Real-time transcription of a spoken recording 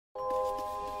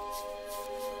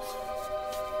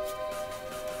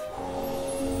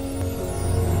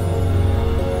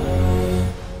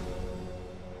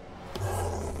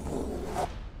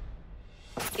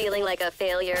like a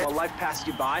failure. While life passed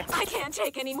you by? I can't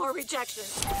take any more rejection.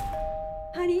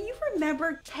 Honey, you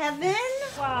remember Kevin?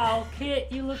 Wow, Kit,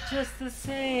 you look just the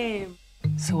same.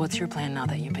 So what's your plan now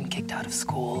that you've been kicked out of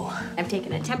school? I've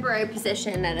taken a temporary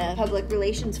position at a public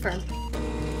relations firm.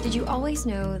 Did you always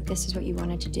know this is what you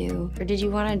wanted to do? Or did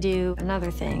you want to do another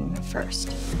thing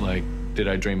first? Like, did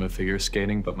I dream of figure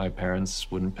skating, but my parents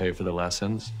wouldn't pay for the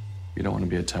lessons? You don't want to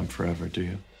be a temp forever, do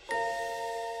you?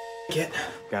 Kit,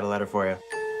 got a letter for you.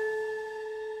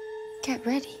 Get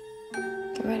ready.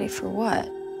 Get ready for what?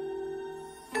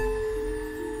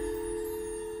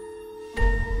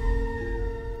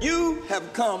 You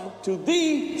have come to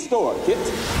the store, Kit.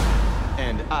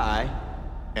 And I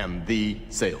am the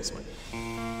salesman.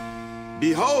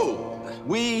 Behold,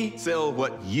 we sell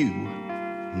what you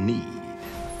need.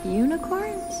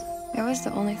 Unicorns? That was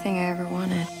the only thing I ever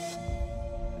wanted.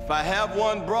 If I have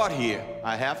one brought here,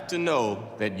 I have to know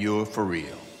that you're for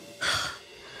real.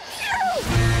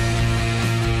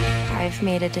 I've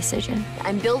made a decision.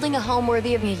 I'm building a home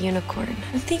worthy of a unicorn.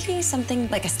 I'm thinking something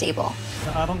like a stable.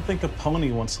 I don't think a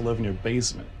pony wants to live in your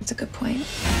basement. That's a good point.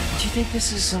 Do you think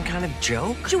this is some kind of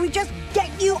joke? Should we just get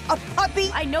you a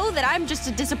puppy? I know that I'm just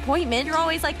a disappointment. You're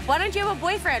always like, why don't you have a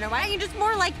boyfriend? Or why aren't you just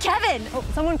more like Kevin? Oh,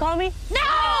 someone call me? No!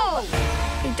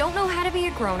 I don't know how to be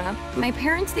a grown-up. My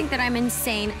parents think that I'm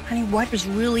insane. Honey, what is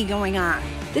really going on?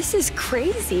 This is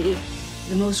crazy.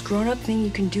 The most grown-up thing you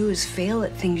can do is fail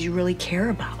at things you really care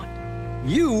about.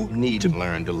 You need to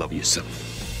learn to love yourself.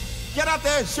 Get out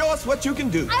there and show us what you can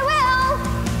do. I will!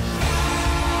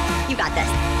 You got this.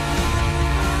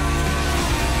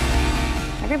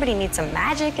 Everybody needs some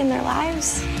magic in their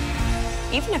lives,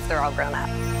 even if they're all grown up.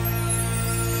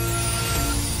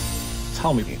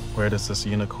 Tell me, where does this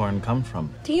unicorn come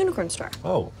from? The unicorn store.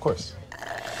 Oh, of course.